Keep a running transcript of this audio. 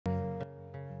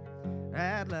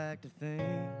I'd like to think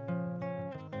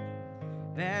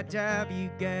that job you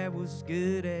got was as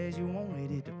good as you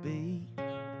wanted it to be.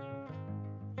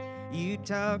 You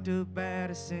talked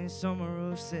about it since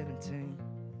summer of 17,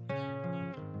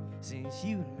 since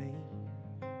you and me.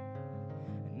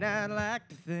 And I'd like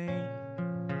to think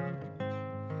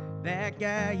that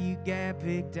guy you got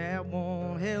picked out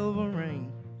one hell of a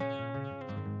ring.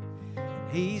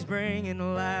 And he's bringing to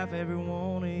life every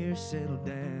one of your settled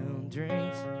down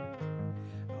dreams.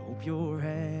 I hope you're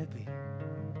happy.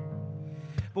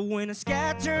 But when the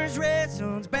sky turns red,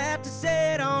 sun's about to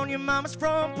set on your mama's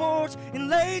front porch in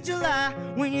late July.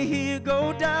 When you hear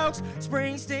Go Dogs,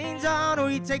 Springsteen's on, or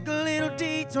you take a little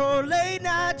detour, late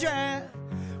night drive.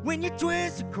 When you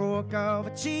twist the cork off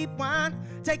a cheap wine,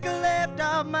 take a left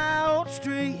off my old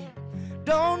street.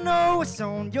 Don't know what's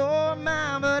on your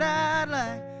mind, but I'd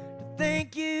like to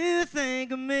think you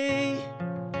think of me.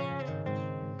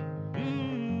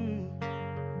 And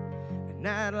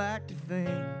I'd like to think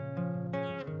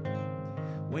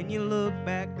when you look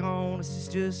back on us, it's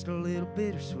just a little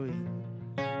bittersweet.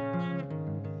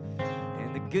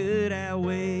 And the good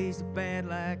outweighs the bad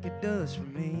like it does for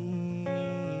me.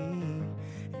 And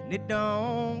it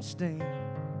don't sting.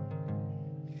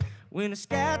 When the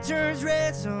sky turns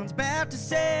red, sun's about to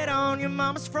set on your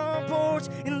mama's front porch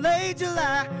in late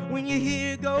July. When you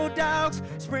hear Go Dogs,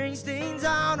 Springsteen's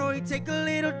on, or you take a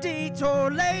little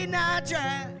detour, late night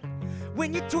drive.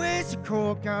 When you twist a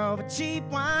cork off a cheap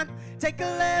wine, take a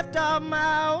left off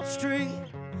my old street.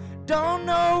 Don't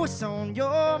know what's on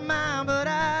your mind, but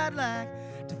I'd like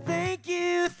to think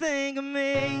you think of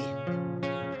me.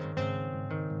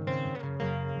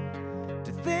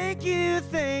 To think you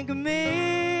think of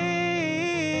me.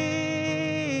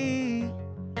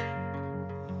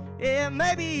 Yeah,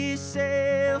 maybe it's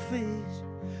selfish,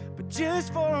 but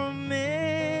just for a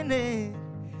minute,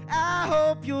 I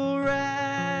hope you're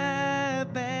right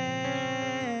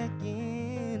back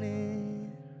in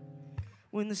it.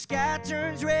 When the sky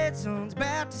turns red, sun's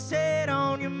about to set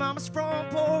on your mama's front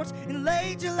porch in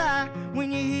late July.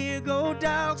 When you hear Go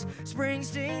Dogs,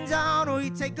 Springsteen's on, or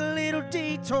you take a little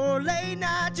detour, late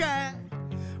night drive.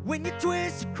 When you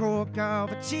twist a cork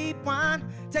off a cheap wine,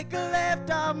 take a left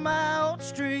off my old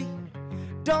street.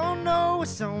 Don't know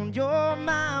what's on your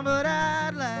mind, but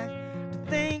I'd like to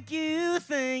think you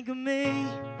think of me.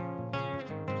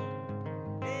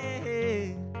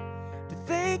 Yeah, to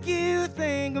think you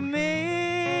think of me.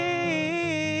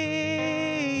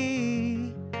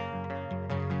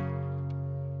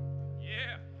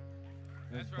 Yeah,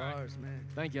 that's right. Bars, man.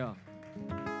 Thank y'all.